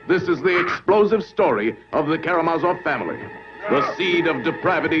This is the explosive story of the Karamazov family. The seed of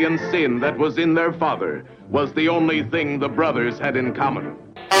depravity and sin that was in their father was the only thing the brothers had in common.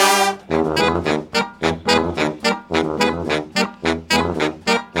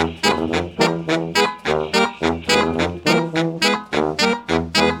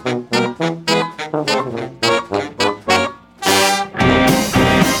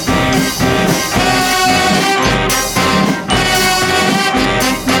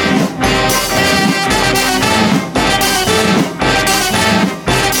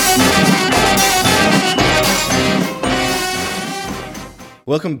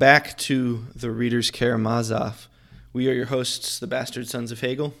 Welcome back to the Reader's Karamazov. We are your hosts, the Bastard Sons of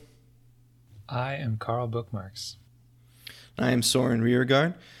Hegel. I am Carl Bookmarks. I am Soren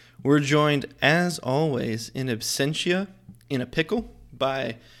Rearguard. We're joined, as always, in absentia, in a pickle,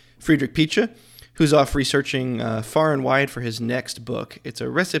 by Friedrich Picha, who's off researching far and wide for his next book. It's a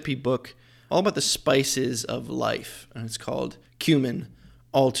recipe book all about the spices of life, and it's called Cumin,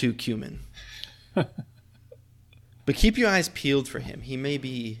 All Too Cumin. But keep your eyes peeled for him. He may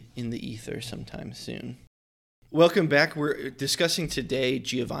be in the ether sometime soon. Welcome back. We're discussing today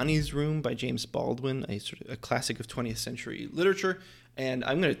Giovanni's Room by James Baldwin, a classic of 20th century literature. And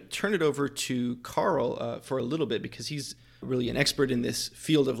I'm going to turn it over to Carl for a little bit because he's really an expert in this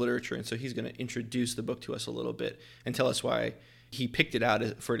field of literature. And so he's going to introduce the book to us a little bit and tell us why he picked it out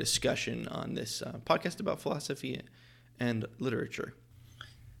for a discussion on this podcast about philosophy and literature.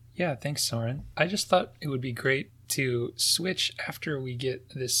 Yeah, thanks, Soren. I just thought it would be great to switch after we get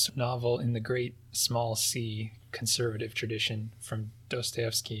this novel in the great small c conservative tradition from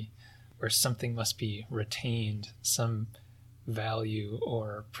Dostoevsky, where something must be retained, some value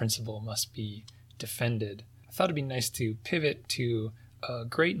or principle must be defended. I thought it'd be nice to pivot to a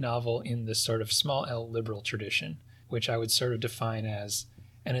great novel in the sort of small L liberal tradition, which I would sort of define as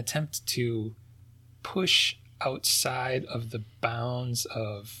an attempt to push outside of the bounds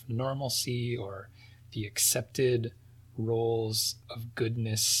of normalcy or the accepted roles of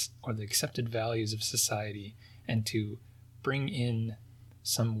goodness or the accepted values of society, and to bring in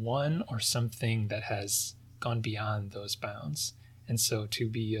someone or something that has gone beyond those bounds. And so to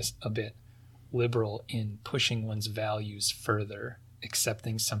be a bit liberal in pushing one's values further,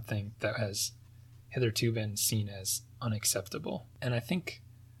 accepting something that has hitherto been seen as unacceptable. And I think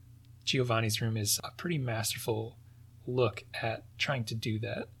Giovanni's Room is a pretty masterful look at trying to do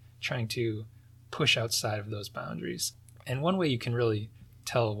that, trying to push outside of those boundaries. And one way you can really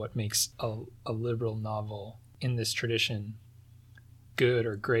tell what makes a liberal novel in this tradition good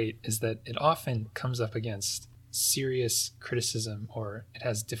or great is that it often comes up against serious criticism, or it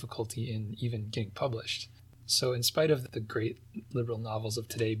has difficulty in even getting published. So in spite of the great liberal novels of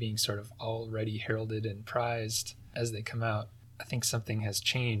today being sort of already heralded and prized as they come out, I think something has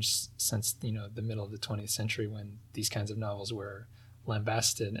changed since, the middle of the 20th century when these kinds of novels were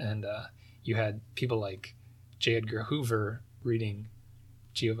lambasted. And you had people like J. Edgar Hoover reading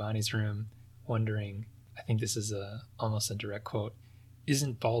Giovanni's Room, wondering, I think this is almost a direct quote,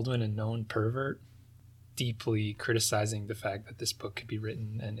 "Isn't Baldwin a known pervert?" Deeply criticizing the fact that this book could be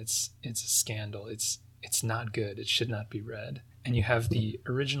written, and it's a scandal. It's not good. It should not be read. And you have the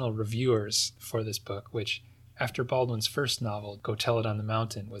original reviewers for this book, which after Baldwin's first novel, Go Tell It on the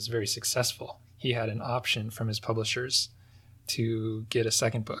Mountain, was very successful. He had an option from his publishers to get a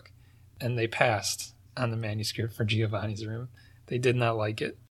second book, and they passed on the manuscript for Giovanni's Room. They did not like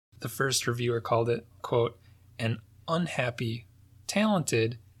it. The first reviewer called it, quote, "an unhappy,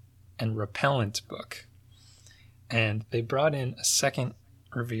 talented, and repellent book." And they brought in a second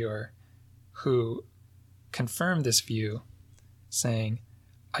reviewer who confirmed this view, saying,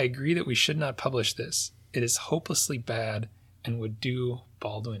 "I agree that we should not publish this. It is hopelessly bad and would do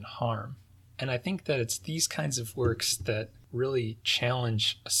Baldwin harm." And I think that it's these kinds of works that really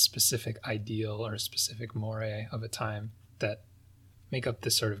challenge a specific ideal or a specific moray of a time that make up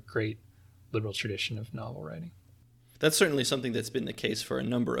this sort of great liberal tradition of novel writing. That's certainly something that's been the case for a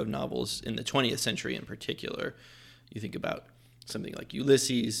number of novels in the 20th century in particular. You think about something like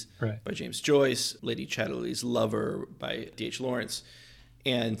Ulysses by James Joyce, Lady Chatterley's Lover by D.H. Lawrence.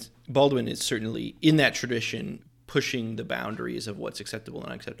 And Baldwin is certainly in that tradition, pushing the boundaries of what's acceptable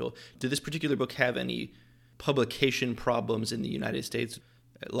and unacceptable. Did this particular book have any publication problems in the United States,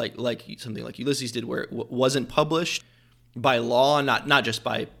 like something like Ulysses did, where it wasn't published by law, not just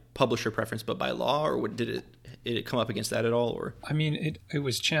by publisher preference, but by law? Or did it come up against that at all? Or I mean, it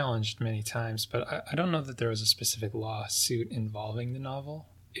was challenged many times, but I don't know that there was a specific lawsuit involving the novel.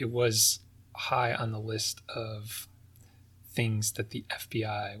 It was high on the list of things that the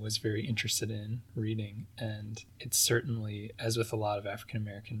FBI was very interested in reading. And it certainly, as with a lot of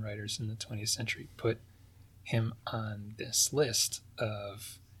African-American writers in the 20th century, put him on this list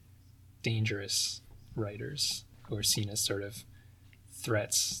of dangerous writers who are seen as sort of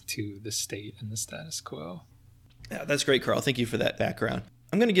threats to the state and the status quo. Yeah, that's great, Carl. Thank you for that background.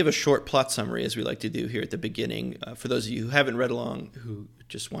 I'm going to give a short plot summary, as we like to do here at the beginning, for those of you who haven't read along, who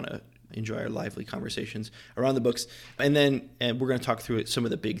just want to enjoy our lively conversations around the books. And then we're going to talk through some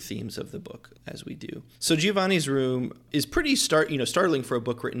of the big themes of the book as we do. So Giovanni's Room is pretty startling for a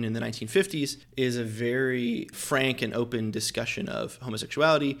book written in the 1950s, is a very frank and open discussion of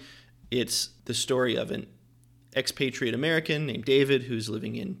homosexuality. It's the story of an expatriate American named David who's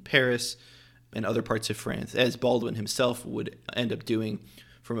living in Paris and other parts of France, as Baldwin himself would end up doing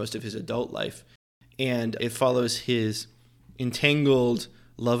for most of his adult life. And it follows his entangled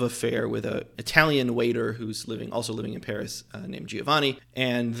love affair with an Italian waiter who's also living in Paris named Giovanni.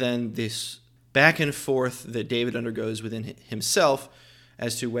 And then this back and forth that David undergoes within himself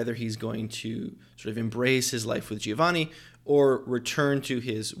as to whether he's going to sort of embrace his life with Giovanni or return to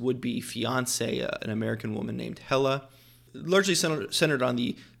his would-be fiancée, an American woman named Hella, largely centered on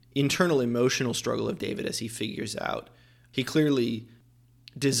the internal emotional struggle of David as he figures out. He clearly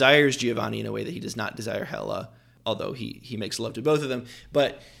desires Giovanni in a way that he does not desire Hella, although he makes love to both of them.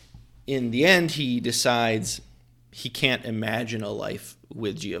 But in the end, he decides he can't imagine a life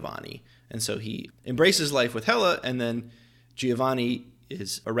with Giovanni. And so he embraces life with Hella, and then Giovanni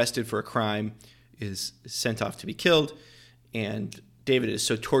is arrested for a crime, is sent off to be killed, and David is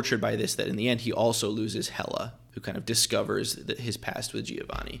so tortured by this that in the end he also loses Hella, who kind of discovers his past with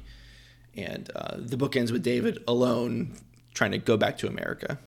Giovanni. And the book ends with David alone trying to go back to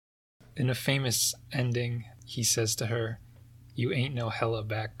America. In a famous ending, he says to her, "You ain't no Hella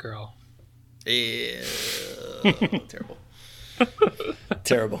back, girl." Ew. Terrible.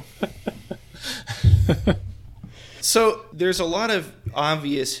 Terrible. So there's a lot of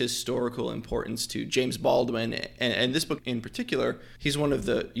obvious historical importance to James Baldwin, and this book in particular. He's one of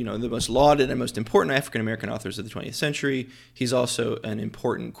the most lauded and most important African-American authors of the 20th century. He's also an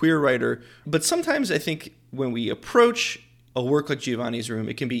important queer writer. But sometimes I think when we approach a work like Giovanni's Room,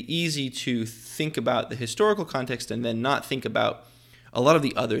 it can be easy to think about the historical context and then not think about a lot of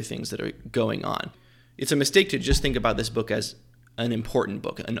the other things that are going on. It's a mistake to just think about this book as an important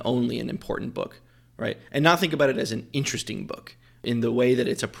book, and only an important book, right? And not think about it as an interesting book in the way that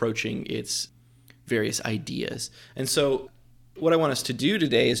it's approaching its various ideas. And so what I want us to do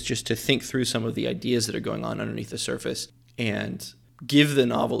today is just to think through some of the ideas that are going on underneath the surface and give the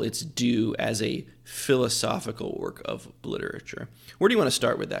novel its due as a philosophical work of literature. Where do you want to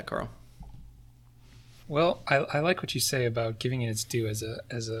start with that, Carl? Well, I like what you say about giving it its due as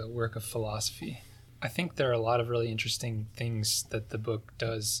a work of philosophy. I think there are a lot of really interesting things that the book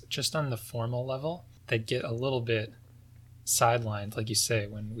does just on the formal level that get a little bit sidelined, like you say,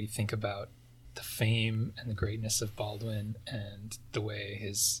 when we think about the fame and the greatness of Baldwin and the way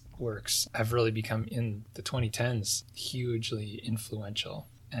his works have really become, in the 2010s, hugely influential,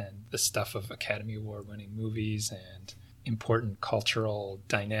 and the stuff of Academy Award-winning movies and important cultural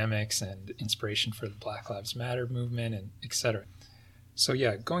dynamics and inspiration for the Black Lives Matter movement, and etc. So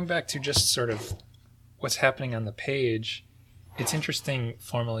yeah, going back to just sort of what's happening on the page, it's interesting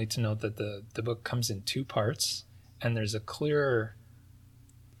formally to note that the book comes in two parts, and there's a clearer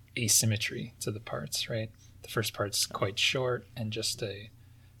asymmetry to the parts, right? The first part's quite short and just a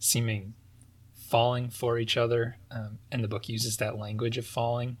seeming falling for each other, and the book uses that language of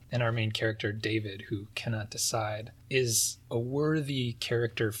falling. And our main character, David, who cannot decide, is a worthy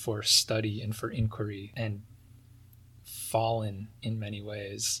character for study and for inquiry, and fallen in many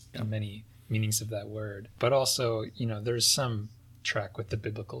ways, in many meanings of that word. But also, there's some track with the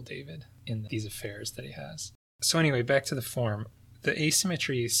biblical David in these affairs that he has. So anyway, back to the form. The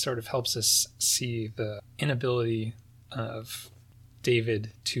asymmetry sort of helps us see the inability of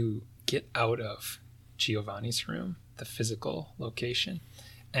David to get out of Giovanni's room, the physical location.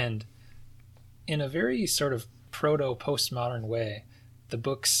 And in a very sort of proto-postmodern way, the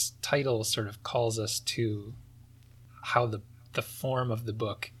book's title sort of calls us to how the form of the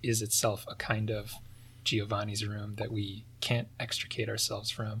book is itself a kind of Giovanni's room that we can't extricate ourselves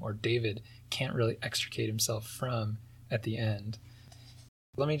from, or David can't really extricate himself from at the end.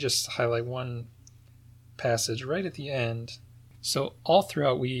 Let me just highlight one passage right at the end. So all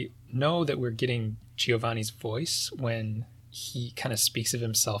throughout, we know that we're getting Giovanni's voice when he kind of speaks of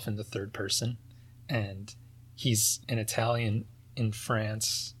himself in the third person, and he's an Italian in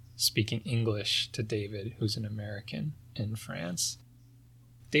France speaking English to David, who's an American in France.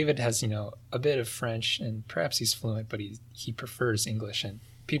 David has, a bit of French, and perhaps he's fluent, but he prefers English, and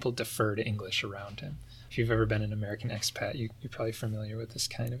people defer to English around him. If you've ever been an American expat, you're probably familiar with this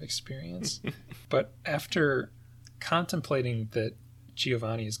kind of experience. But after contemplating that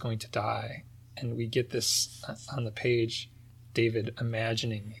Giovanni is going to die, and we get this on the page, David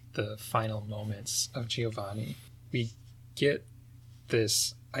imagining the final moments of Giovanni, we get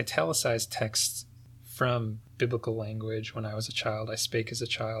this italicized text from biblical language. When I was a child, I spake as a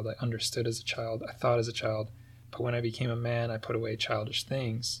child, I understood as a child, I thought as a child, but when I became a man, I put away childish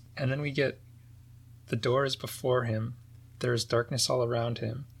things. And then we get, the door is before him, there is darkness all around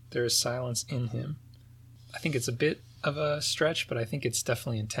him, there is silence in him. I think it's a bit of a stretch, but I think it's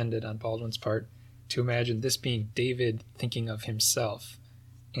definitely intended on Baldwin's part to imagine this being David thinking of himself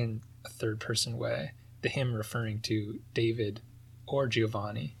in a third-person way, the him referring to David or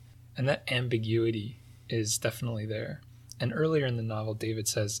Giovanni. And that ambiguity is definitely there. And earlier in the novel, David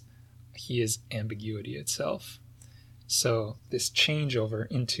says he is ambiguity itself. So this changeover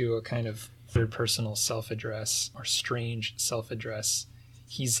into a kind of third-personal self-address or strange self-address,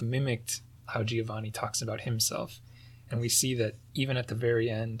 he's mimicked how Giovanni talks about himself. And we see that even at the very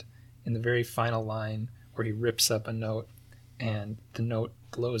end, in the very final line where he rips up a note and the note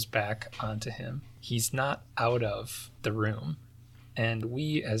blows back onto him, he's not out of the room. And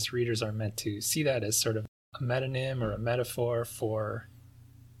we as readers are meant to see that as sort of a metonym or a metaphor for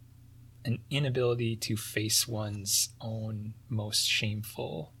an inability to face one's own most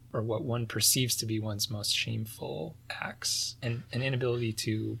shameful, or what one perceives to be one's most shameful acts. And an inability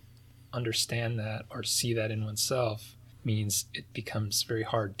to understand that or see that in oneself means it becomes very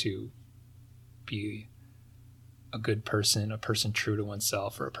hard to be a good person, a person true to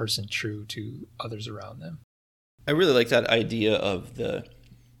oneself, or a person true to others around them. I really like that idea of the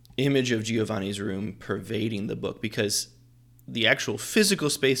image of Giovanni's room pervading the book, because the actual physical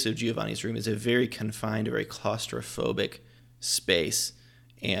space of Giovanni's room is a very confined, a very claustrophobic space.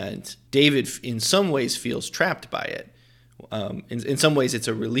 And David, in some ways, feels trapped by it. In some ways, it's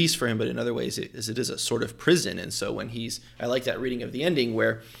a release for him, but in other ways, it is a sort of prison. And so when I like that reading of the ending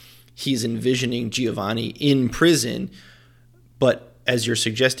where he's envisioning Giovanni in prison, but as you're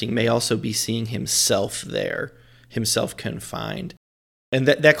suggesting, may also be seeing himself there, himself confined. And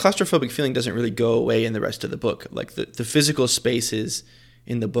that claustrophobic feeling doesn't really go away in the rest of the book. Like the physical spaces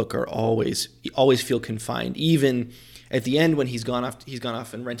in the book are always feel confined. Even at the end when he's gone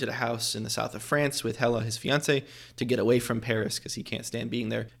off and rented a house in the south of France with Hella, his fiancée, to get away from Paris because he can't stand being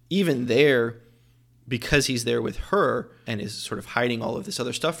there. Even there, because he's there with her and is sort of hiding all of this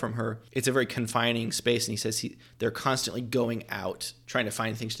other stuff from her, it's a very confining space. And he says they're constantly going out, trying to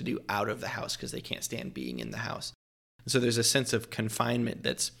find things to do out of the house because they can't stand being in the house. So there's a sense of confinement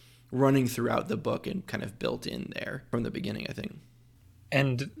that's running throughout the book and kind of built in there from the beginning, I think.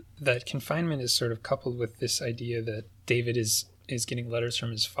 And that confinement is sort of coupled with this idea that David is getting letters from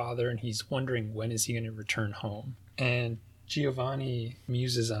his father, and he's wondering when is he going to return home. And Giovanni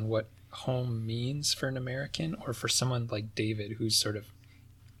muses on what home means for an American, or for someone like David who's sort of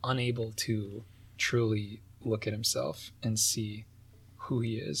unable to truly look at himself and see who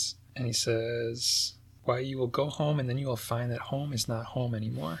he is. And he says, "Why, you will go home, and then you will find that home is not home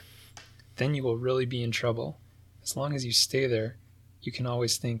anymore. Then you will really be in trouble. As long as you stay there, you can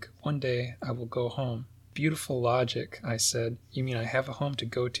always think, one day I will go home." "Beautiful logic," I said. "You mean I have a home to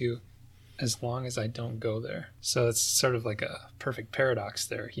go to as long as I don't go there?" So it's sort of like a perfect paradox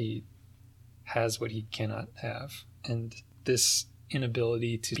there. He has what he cannot have. And this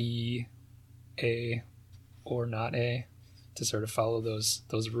inability to be A or not A, to sort of follow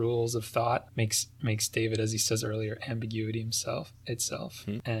those rules of thought, makes David, as he says earlier, ambiguity itself.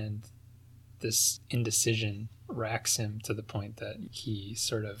 And this indecision racks him to the point that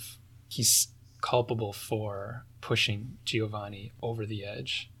he's culpable for pushing Giovanni over the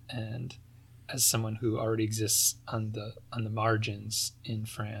edge. And as someone who already exists on the margins in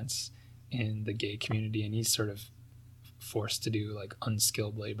France, in the gay community, and he's sort of forced to do like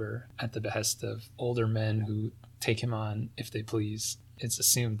unskilled labor at the behest of older men who take him on if they please, it's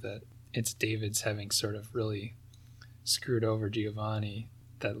assumed that it's David's having sort of really screwed over Giovanni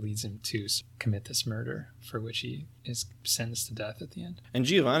that leads him to commit this murder, for which he is sentenced to death at the end. And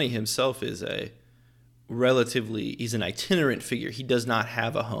Giovanni himself is he's an itinerant figure. He does not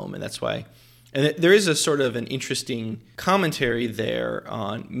have a home, and that's why. And there is a sort of an interesting commentary there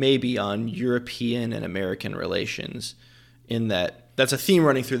on European and American relations, in that's a theme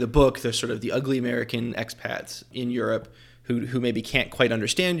running through the book. There's sort of the ugly American expats in Europe who maybe can't quite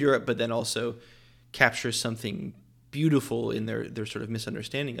understand Europe, but then also captures something beautiful in their sort of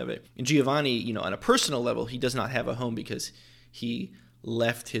misunderstanding of it. And Giovanni, on a personal level, he does not have a home because he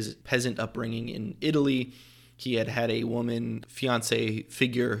left his peasant upbringing in Italy. He had a woman, fiancé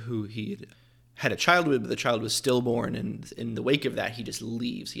figure who he had a child with, but the child was stillborn. And in the wake of that, he just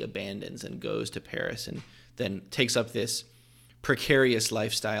leaves. He abandons and goes to Paris and then takes up this precarious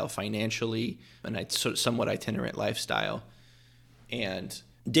lifestyle financially, and a somewhat itinerant lifestyle. And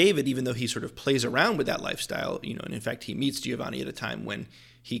David, even though he sort of plays around with that lifestyle, and in fact, he meets Giovanni at a time when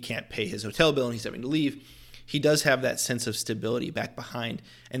he can't pay his hotel bill and he's having to leave, he does have that sense of stability back behind.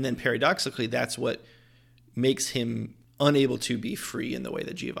 And then paradoxically, that's what makes him unable to be free in the way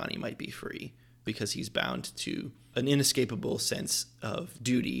that Giovanni might be free, because he's bound to an inescapable sense of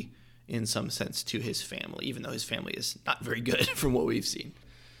duty in some sense to his family, even though his family is not very good from what we've seen.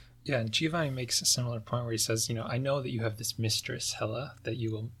 Yeah, and Giovanni makes a similar point where he says, I know that you have this mistress, Hella, that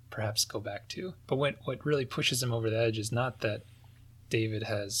you will perhaps go back to. But what really pushes him over the edge is not that David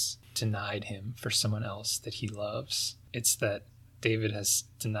has denied him for someone else that he loves. It's that David has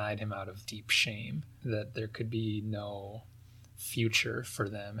denied him out of deep shame, that there could be no future for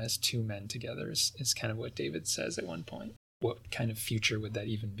them as two men together is kind of what David says at one point. What kind of future would that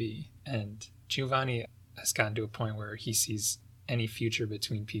even be? And Giovanni has gotten to a point where he sees any future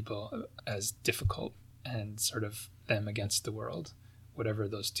between people as difficult and sort of them against the world, whatever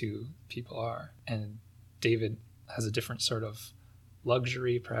those two people are. And David has a different sort of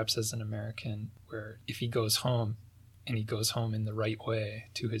luxury, perhaps as an American, where if he goes home and he goes home in the right way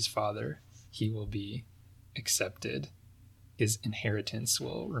to his father, he will be accepted. His inheritance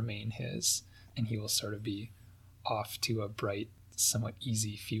will remain his, and he will sort of be off to a bright, somewhat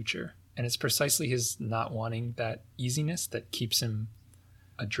easy future. And it's precisely his not wanting that easiness that keeps him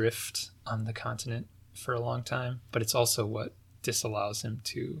adrift on the continent for a long time. But it's also what disallows him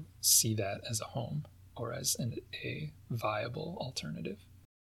to see that as a home or as a viable alternative.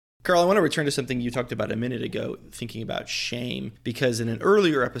 Carl, I want to return to something you talked about a minute ago, thinking about shame, because in an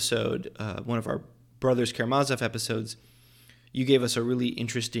earlier episode, one of our Brothers Karamazov episodes, you gave us a really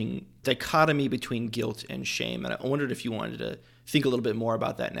interesting dichotomy between guilt and shame. And I wondered if you wanted to think a little bit more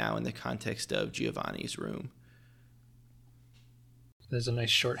about that now in the context of Giovanni's room. There's a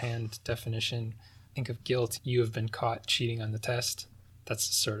nice shorthand definition. Think of guilt. You have been caught cheating on the test. That's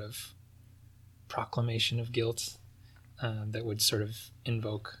a sort of proclamation of guilt that would sort of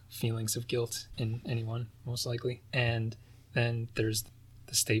invoke feelings of guilt in anyone, most likely. And then there's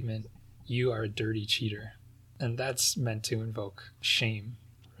the statement, you are a dirty cheater. And that's meant to invoke shame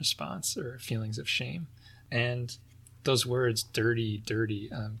response or feelings of shame. And those words, dirty,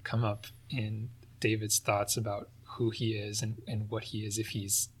 come up in David's thoughts about who he is and what he is if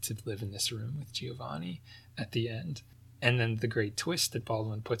he's to live in this room with Giovanni at the end. And then the great twist that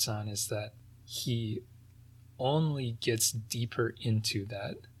Baldwin puts on is that he only gets deeper into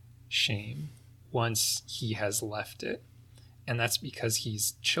that shame once he has left it. And that's because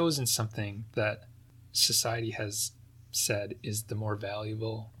he's chosen something that society has said is the more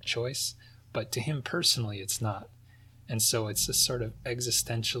valuable choice, but to him personally it's not. And so it's a sort of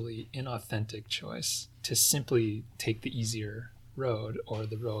existentially inauthentic choice to simply take the easier road or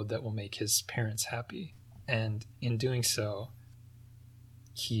the road that will make his parents happy. And in doing so,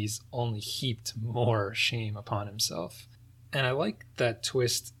 he's only heaped more shame upon himself. And I like that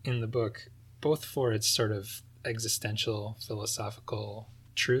twist in the book, both for its sort of existential philosophical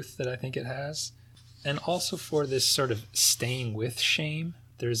truth that I think it has, and also for this sort of staying with shame.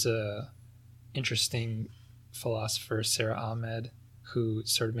 There's a interesting philosopher, Sarah Ahmed, who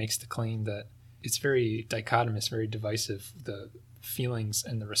sort of makes the claim that it's very dichotomous, very divisive, the feelings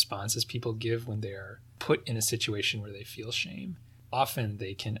and the responses people give when they are put in a situation where they feel shame. Often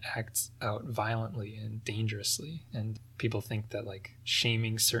they can act out violently and dangerously, and people think that like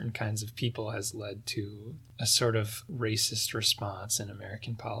shaming certain kinds of people has led to a sort of racist response in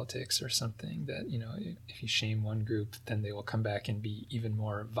American politics or something, that, if you shame one group, then they will come back and be even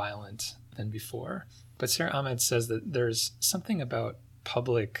more violent than before. But Sarah Ahmed says that there's something about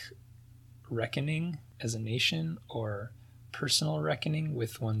public reckoning as a nation or personal reckoning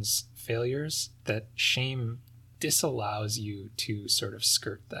with one's failures that shame disallows you to sort of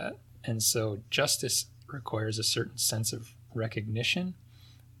skirt that. And so justice requires a certain sense of recognition,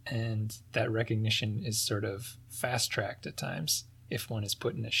 and that recognition is sort of fast-tracked at times if one is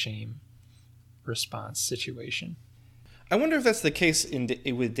put in a shame response situation. I wonder if that's the case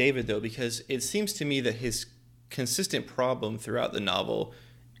with David, though, because it seems to me that his consistent problem throughout the novel,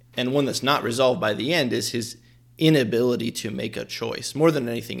 and one that's not resolved by the end, is his inability to make a choice more than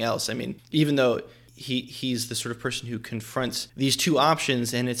anything else. I mean, even though he's the sort of person who confronts these two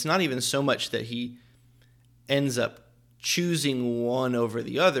options, and it's not even so much that he ends up choosing one over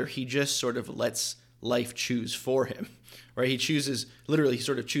the other. He just sort of lets life choose for him, right? He chooses, literally, he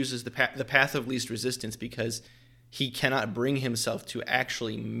sort of chooses the path of least resistance because he cannot bring himself to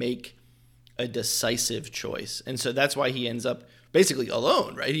actually make a decisive choice. And so that's why he ends up basically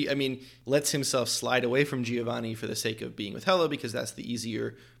alone, right? He lets himself slide away from Giovanni for the sake of being with Hela because that's the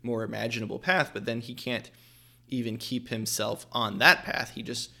easier, more imaginable path, but then he can't even keep himself on that path. He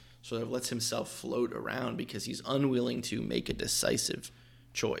just sort of lets himself float around because he's unwilling to make a decisive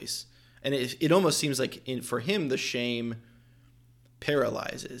choice. And it almost seems like for him, the shame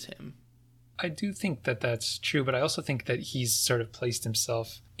paralyzes him. I do think that that's true, but I also think that he's sort of placed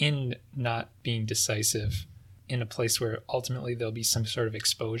himself in not being decisive in a place where ultimately there'll be some sort of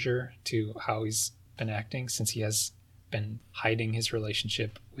exposure to how he's been acting, since he has been hiding his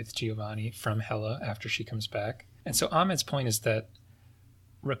relationship with Giovanni from Hela after she comes back. And so Ahmed's point is that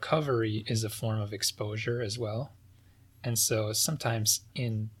recovery is a form of exposure as well. And so sometimes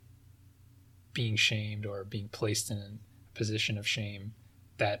in being shamed or being placed in a position of shame,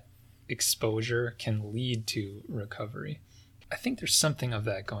 that exposure can lead to recovery. I think there's something of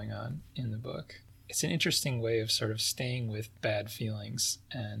that going on in the book. It's an interesting way of sort of staying with bad feelings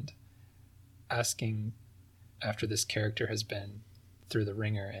and asking, after this character has been through the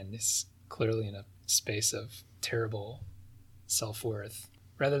ringer and is clearly in a space of terrible self-worth,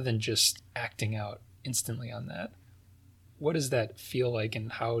 rather than just acting out instantly on that, what does that feel like,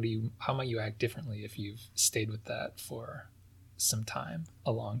 and how might you act differently if you've stayed with that for some time,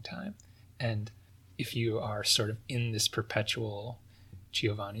 a long time? And if you are sort of in this perpetual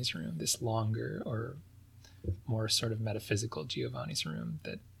Giovanni's room, this longer or more sort of metaphysical Giovanni's room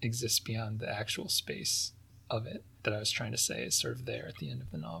that exists beyond the actual space of it, that I was trying to say is sort of there at the end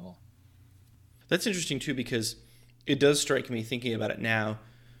of the novel. That's interesting too, because it does strike me, thinking about it now,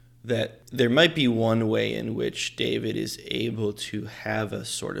 that there might be one way in which David is able to have a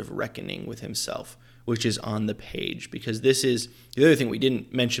sort of reckoning with himself, which is on the page. Because this is the other thing we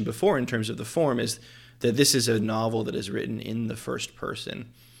didn't mention before in terms of the form, is that this is a novel that is written in the first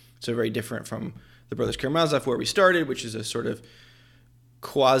person. So very different from the Brothers Karamazov, where we started, which is a sort of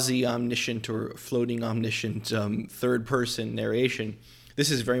quasi-omniscient or floating omniscient third-person narration. This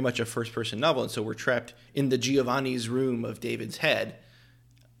is very much a first-person novel, and so we're trapped in the Giovanni's room of David's head,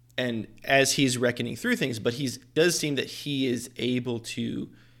 and as he's reckoning through things, but he does seem that he is able to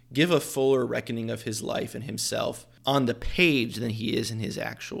give a fuller reckoning of his life and himself on the page than he is in his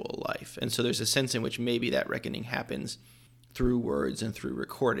actual life. And so there's a sense in which maybe that reckoning happens through words and through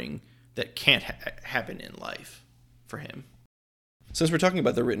recording that can't happen in life for him. Since we're talking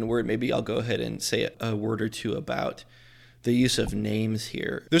about the written word, maybe I'll go ahead and say a word or two about the use of names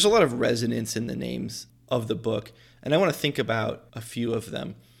here. There's a lot of resonance in the names of the book, and I want to think about a few of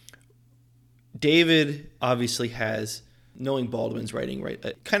them. David obviously has, knowing Baldwin's writing, right,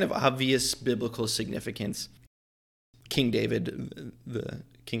 a kind of obvious biblical significance. King David, the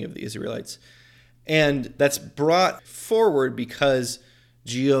king of the Israelites. And that's brought forward because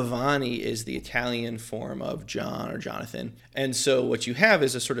Giovanni is the Italian form of John or Jonathan. And so what you have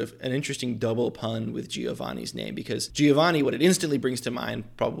is a sort of an interesting double pun with Giovanni's name, because Giovanni, what it instantly brings to mind,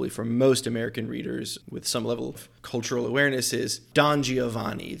 probably for most American readers with some level of cultural awareness, is Don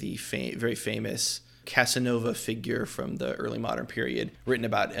Giovanni, the very famous Casanova figure from the early modern period, written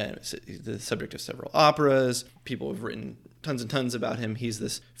about the subject of several operas. People have written tons and tons about him. He's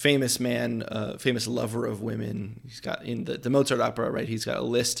this famous man, famous lover of women. He's got, in the Mozart opera, right, he's got a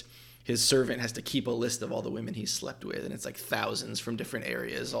list. His servant has to keep a list of all the women he's slept with, and it's like thousands from different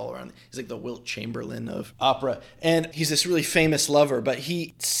areas all around. He's like the Wilt Chamberlain of opera. And he's this really famous lover, but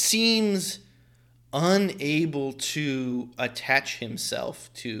he seems unable to attach himself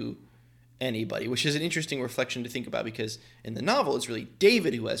to anybody, which is an interesting reflection to think about, because in the novel, it's really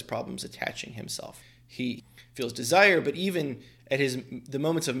David who has problems attaching himself. He feels desire, but even at the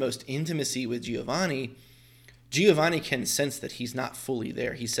moments of most intimacy with Giovanni can sense that he's not fully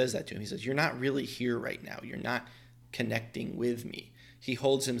there. He says that to him. He says, "You're not really here right now. You're not connecting with me." He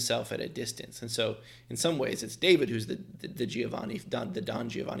holds himself at a distance. And so in some ways, it's David who's the Don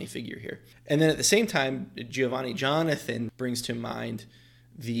Giovanni figure here. And then at the same time, Jonathan brings to mind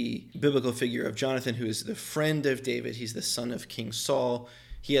the biblical figure of Jonathan, who is the friend of David. He's the son of King Saul.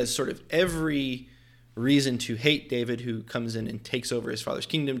 He has sort of every reason to hate David, who comes in and takes over his father's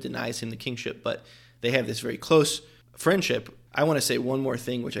kingdom, denies him the kingship, but they have this very close friendship. I want to say one more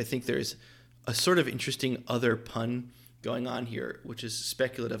thing, which I think there's a sort of interesting other pun going on here, which is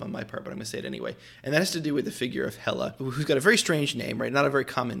speculative on my part, but I'm going to say it anyway. And that has to do with the figure of Hela, who's got a very strange name, right? Not a very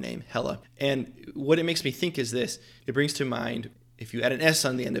common name, Hela. And what it makes me think is this. It brings to mind, if you add an S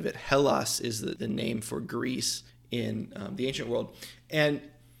on the end of it, Hellas is the name for Greece in the ancient world. And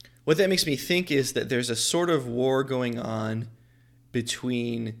what that makes me think is that there's a sort of war going on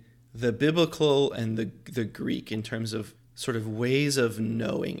between the biblical and the Greek in terms of sort of ways of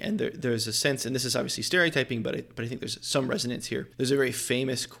knowing. And there's a sense, and this is obviously stereotyping, but I think there's some resonance here. There's a very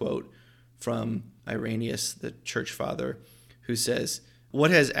famous quote from Irenaeus, the church father, who says,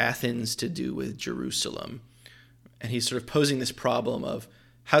 "What has Athens to do with Jerusalem?" And he's sort of posing this problem of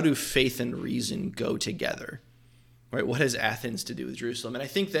how do faith and reason go together, right? What has Athens to do with Jerusalem? And I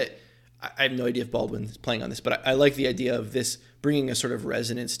think that, I have no idea if Baldwin is playing on this, but I like the idea of this bringing a sort of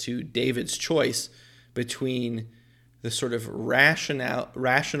resonance to David's choice between the sort of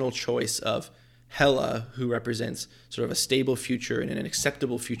rational choice of Hela, who represents sort of a stable future and an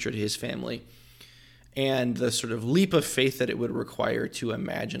acceptable future to his family, and the sort of leap of faith that it would require to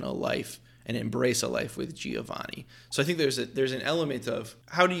imagine a life and embrace a life with Giovanni. So I think there's an element of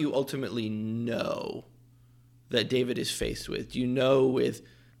how do you ultimately know that David is faced with? Do you know with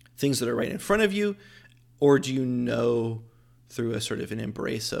things that are right in front of you, or do you know through a sort of an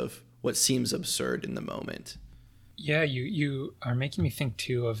embrace of what seems absurd in the moment? Yeah, you are making me think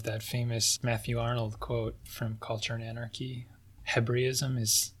too of that famous Matthew Arnold quote from Culture and Anarchy. Hebraism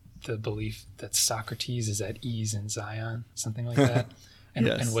is the belief that Socrates is at ease in Zion, something like that. And,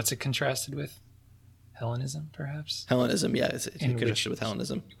 yes. And what's it contrasted with? Hellenism, perhaps? Hellenism, yeah. It's contrasted with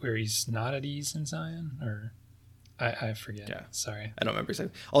Hellenism. Where he's not at ease in Zion? Or I forget. Yeah. Sorry. I don't remember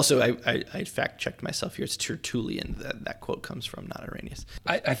exactly. Also, I fact-checked myself here. It's Tertullian that quote comes from, not Irenaeus.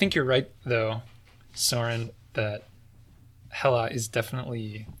 I think you're right, though, Soren, that Hela is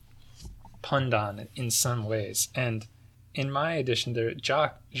definitely punned on in some ways. And in my edition, there,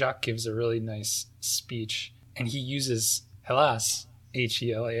 Jacques gives a really nice speech, and he uses Helas,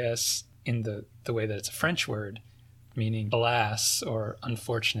 Helas, in the way that it's a French word, meaning alas or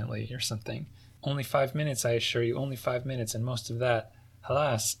unfortunately or something. Only 5 minutes, I assure you, only 5 minutes, and most of that,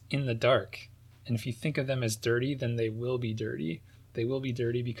 Helas, in the dark. And if you think of them as dirty, then they will be dirty. They will be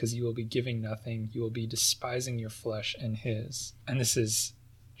dirty because you will be giving nothing. You will be despising your flesh and his. And this is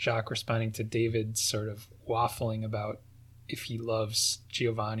Jacques responding to David sort of waffling about if he loves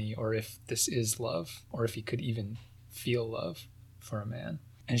Giovanni or if this is love or if he could even feel love for a man.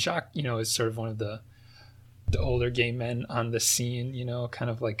 And Jacques, is sort of one of the older gay men on the scene, kind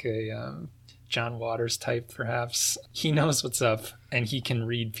of like a John Waters type, perhaps. He knows what's up and he can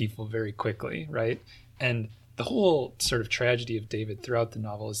read people very quickly, right? And the whole sort of tragedy of David throughout the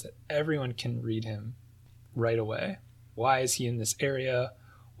novel is that everyone can read him right away. Why is he in this area?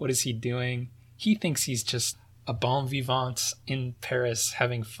 What is he doing? He thinks he's just a bon vivant in Paris,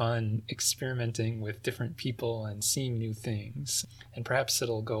 having fun, experimenting with different people and seeing new things. And perhaps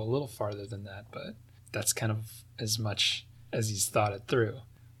it'll go a little farther than that, but that's kind of as much as he's thought it through.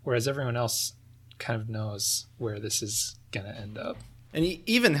 Whereas everyone else kind of knows where this is going to end up. And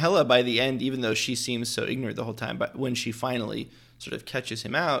even Hela, by the end, even though she seems so ignorant the whole time, but when she finally sort of catches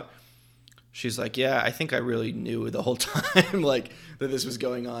him out, she's like, yeah, I think I really knew the whole time, like, that this was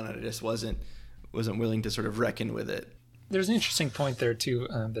going on, and I just wasn't willing to sort of reckon with it. There's an interesting point there, too,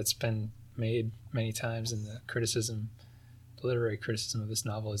 that's been made many times in the literary criticism of this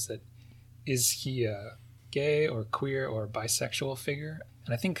novel, is that, is he a gay or queer or bisexual figure?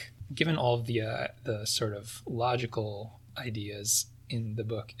 And I think, given all of the sort of logical ideas in the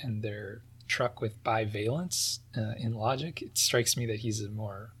book and their truck with bivalence in logic, it strikes me that he's a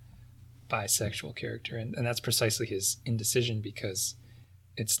more bisexual character. And that's precisely his indecision, because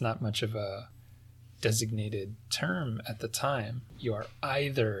it's not much of a designated term at the time. You are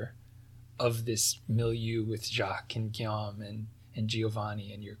either of this milieu with Jacques and Guillaume and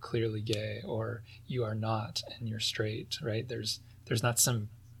Giovanni, and you're clearly gay, or you are not and you're straight, right? There's not some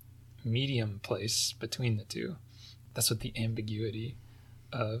medium place between the two. That's what the ambiguity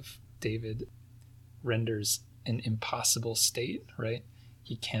of David renders an impossible state, right?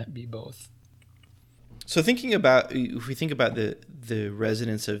 He can't be both. So if we think about the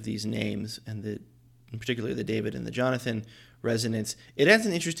resonance of these names, and in particular the David and the Jonathan resonance, it adds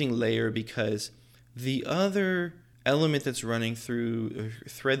an interesting layer, because the other element that's running through, or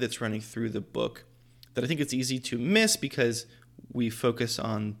thread that's running through the book, that I think it's easy to miss because we focus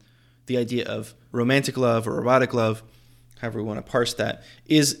on the idea of romantic love or erotic love, however we want to parse that,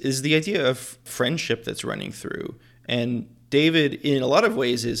 is the idea of friendship that's running through. And David, in a lot of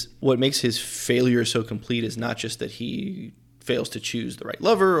ways, is what makes his failure so complete is not just that he fails to choose the right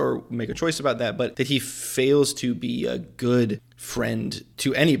lover or make a choice about that, but that he fails to be a good friend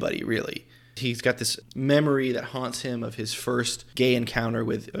to anybody, really. He's got this memory that haunts him of his first gay encounter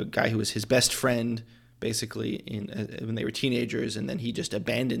with a guy who was his best friend, basically, when they were teenagers, and then he just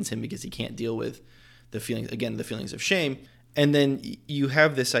abandons him because he can't deal with the feelings of shame. And then you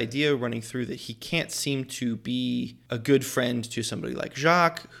have this idea running through that he can't seem to be a good friend to somebody like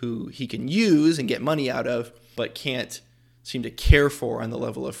Jacques, who he can use and get money out of, but can't seem to care for on the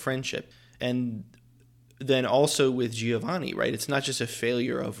level of friendship. And then also with Giovanni, right? It's not just a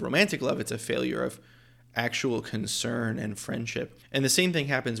failure of romantic love, it's a failure of actual concern and friendship. And the same thing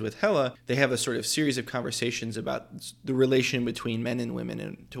happens with Hella. They have a sort of series of conversations about the relation between men and women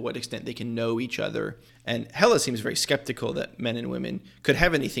and to what extent they can know each other. And Hella seems very skeptical that men and women could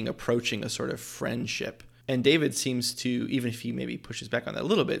have anything approaching a sort of friendship. And David seems to, even if he maybe pushes back on that a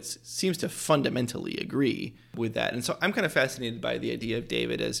little bit, seems to fundamentally agree with that. And so I'm kind of fascinated by the idea of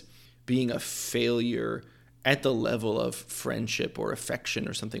David as being a failure at the level of friendship or affection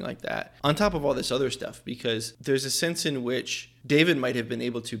or something like that, on top of all this other stuff, because there's a sense in which David might have been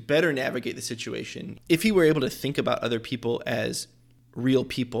able to better navigate the situation if he were able to think about other people as real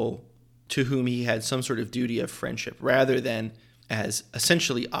people to whom he had some sort of duty of friendship, rather than as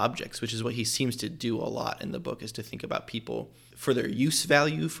essentially objects, which is what he seems to do a lot in the book, is to think about people for their use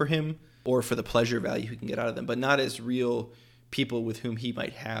value for him or for the pleasure value he can get out of them, but not as real people with whom he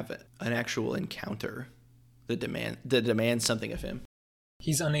might have an actual encounter that demands something of him.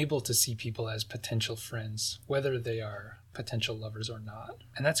 He's unable to see people as potential friends, whether they are potential lovers or not.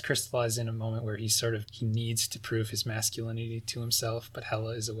 And that's crystallized in a moment where he needs to prove his masculinity to himself, but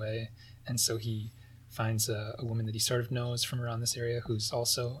Hella is away. And so he finds a woman that he sort of knows from around this area who's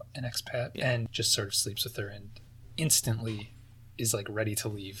also an expat, and just sort of sleeps with her and instantly is like ready to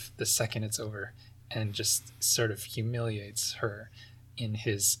leave the second it's over, and just sort of humiliates her in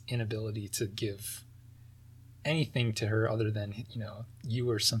his inability to give anything to her other than, you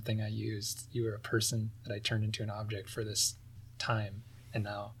were something I used. You were a person that I turned into an object for this time, and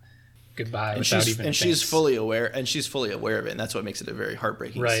now goodbye. She's fully aware of it, and that's what makes it a very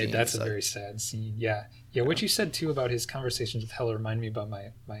heartbreaking scene. Right, that's a very sad scene. Yeah. What you said too about his conversations with Hella reminded me about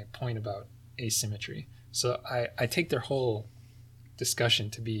my point about asymmetry. So I take their whole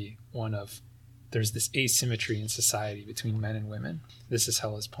discussion to be one of, there's this asymmetry in society between men and women. This is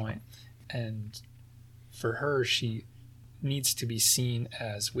Hella's point. And for her, she needs to be seen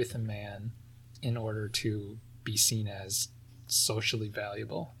as with a man in order to be seen as socially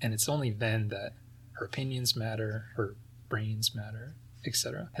valuable. And it's only then that her opinions matter, her brains matter,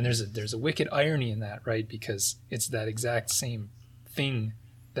 etc. And there's a wicked irony in that, right? Because it's that exact same thing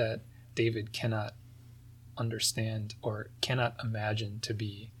that David cannot understand or cannot imagine to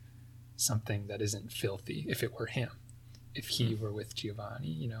be something that isn't filthy if it were him. If he were with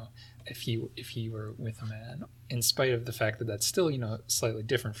Giovanni, if he were with a man, in spite of the fact that that's still, slightly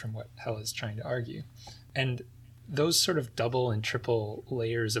different from what Hella is trying to argue. And those sort of double and triple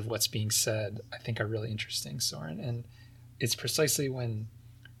layers of what's being said, I think, are really interesting, Soren. And it's precisely when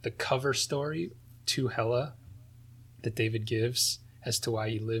the cover story to Hella that David gives as to why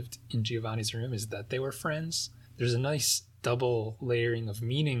he lived in Giovanni's room is that they were friends. There's a nice double layering of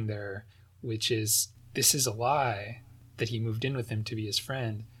meaning there, which is, this is a lie that he moved in with him to be his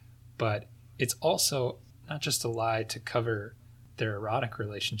friend, but it's also not just a lie to cover their erotic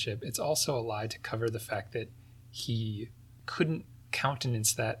relationship, it's also a lie to cover the fact that he couldn't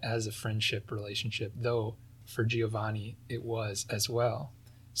countenance that as a friendship relationship, though for Giovanni it was as well.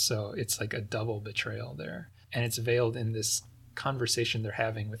 So it's like a double betrayal there, and it's veiled in this conversation they're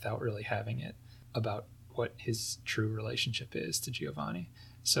having without really having it about what his true relationship is to Giovanni.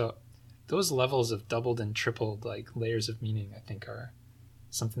 So those levels of doubled and tripled layers of meaning, I think, are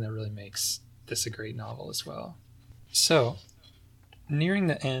something that really makes this a great novel as well. So nearing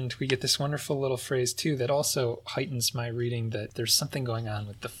the end, we get this wonderful little phrase too that also heightens my reading, that there's something going on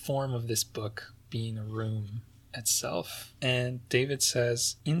with the form of this book being a room itself. And David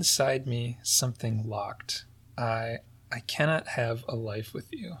says, "Inside me, something locked. I cannot have a life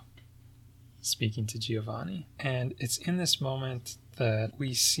with you," speaking to Giovanni. And it's in this moment that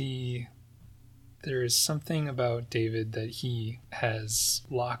we see there is something about David that he has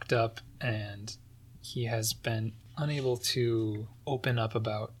locked up and he has been unable to open up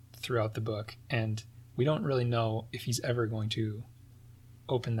about throughout the book. And we don't really know if he's ever going to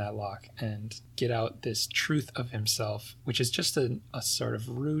open that lock and get out this truth of himself, which is just a sort of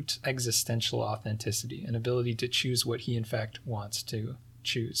root existential authenticity, an ability to choose what he in fact wants to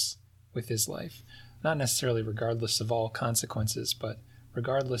choose with his life. Not necessarily regardless of all consequences, but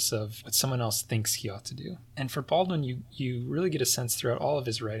regardless of what someone else thinks he ought to do. And for Baldwin, you really get a sense throughout all of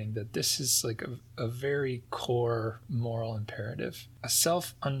his writing that this is like a very core moral imperative. A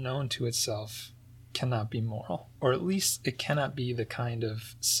self unknown to itself cannot be moral, or at least it cannot be the kind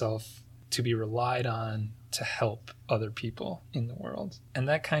of self to be relied on to help other people in the world. And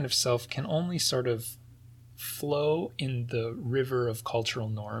that kind of self can only sort of flow in the river of cultural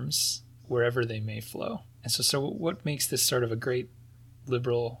norms wherever they may flow. And so what makes this sort of a great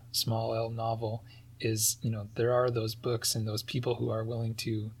liberal small L novel is, there are those books and those people who are willing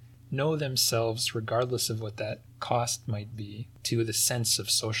to know themselves, regardless of what that cost might be, to the sense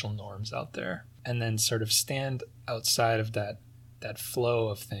of social norms out there, and then sort of stand outside of that flow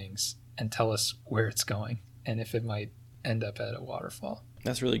of things and tell us where it's going and if it might end up at a waterfall.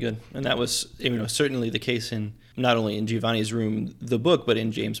 That's really good. And that was, certainly the case in not only in Giovanni's Room, the book, but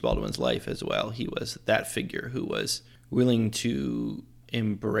in James Baldwin's life as well. He was that figure who was willing to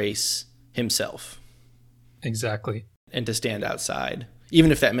embrace himself. Exactly. And to stand outside,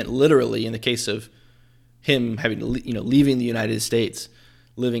 even if that meant literally, in the case of him having to, leaving the United States,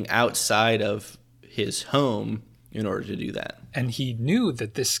 living outside of his home in order to do that. And he knew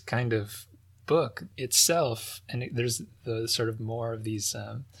that this kind of book itself, and there's the sort of more of these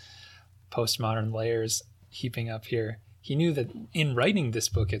postmodern layers heaping up here. He knew that in writing this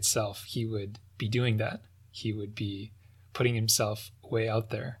book itself, he would be doing that. He would be putting himself way out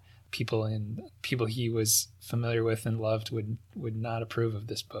there. People he was familiar with and loved would not approve of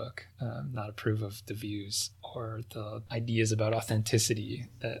this book, not approve of the views or the ideas about authenticity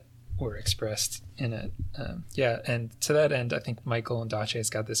that were expressed in it. And to that end, I think Michael Ondaatje's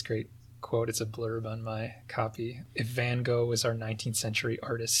got this great quote. It's a blurb on my copy. If Van Gogh was our 19th century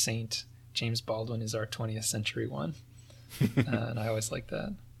artist saint, James Baldwin is our 20th century one. And I always like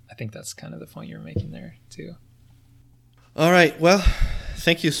that. I think that's kind of the point you're making there too. All right. Well,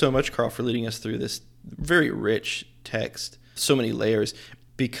 thank you so much, Carl, for leading us through this very rich text. So many layers.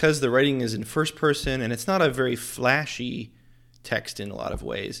 Because the writing is in first person and it's not a very flashy text in a lot of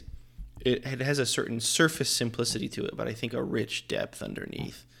ways, it has a certain surface simplicity to it, but I think a rich depth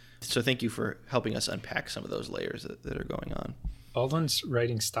underneath. So thank you for helping us unpack some of those layers that are going on. Baldwin's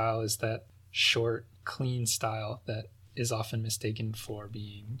writing style is that short, clean style that is often mistaken for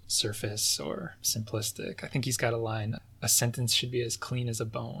being surface or simplistic. I think he's got a line, a sentence should be as clean as a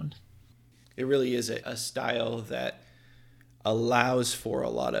bone. It really is a style that allows for a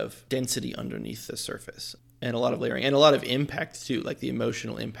lot of density underneath the surface and a lot of layering and a lot of impact too. Like the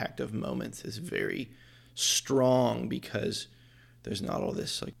emotional impact of moments is very strong because there's not all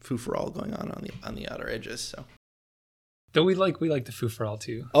this like foo-for-all going on the outer edges. So, though we like the foo-for-all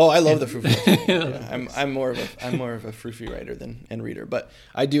too. Oh, I love the foo-for-all. Yeah, I'm more of a froofy writer and reader, but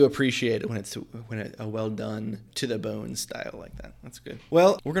I do appreciate it when it's a well done to the bone style like that. That's good.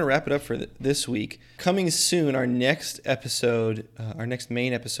 Well, we're gonna wrap it up for this week. Coming soon, our next episode, our next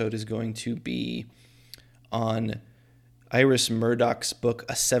main episode is going to be on Iris Murdoch's book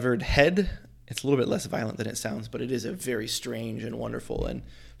A Severed Head. It's a little bit less violent than it sounds, but it is a very strange and wonderful and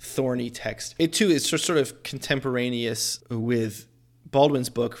thorny text. It too is sort of contemporaneous with Baldwin's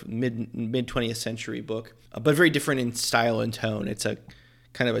book, mid 20th century book, but very different in style and tone. It's a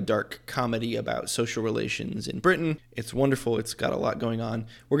kind of a dark comedy about social relations in Britain. It's wonderful. It's got a lot going on.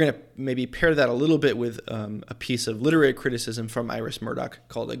 We're going to maybe pair that a little bit with a piece of literary criticism from Iris Murdoch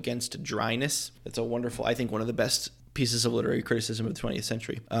called Against Dryness. It's a wonderful, I think, one of the best pieces of literary criticism of the 20th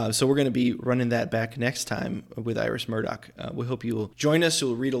century. So we're going to be running that back next time with Iris Murdoch. We hope you will join us.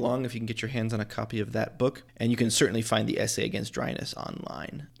 You'll read along if you can get your hands on a copy of that book. And you can certainly find the essay Against Dryness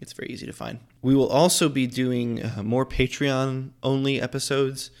online. It's very easy to find. We will also be doing more Patreon-only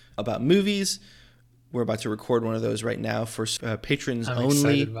episodes about movies. We're about to record one of those right now for patrons only. I'm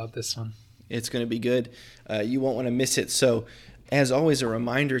excited about this one. It's going to be good. You won't want to miss it. So as always, a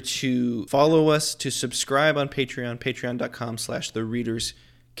reminder to follow us, to subscribe on Patreon,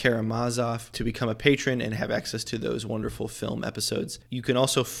 patreon.com/TheReadersKaramazov, to become a patron and have access to those wonderful film episodes. You can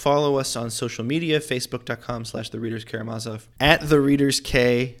also follow us on social media, facebook.com/TheReadersKaramazov,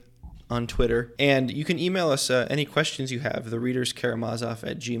 @TheReadersK on Twitter. And you can email us any questions you have,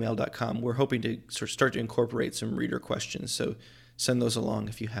 TheReadersKaramazov@gmail.com. We're hoping to sort of start to incorporate some reader questions, so send those along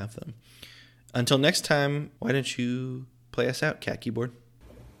if you have them. Until next time, why don't you play us out, Cat Keyboard?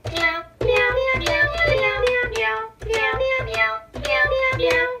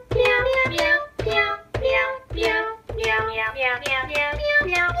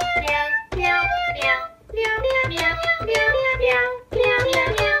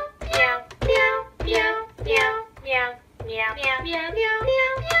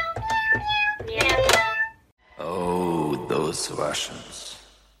 Oh, those Russians.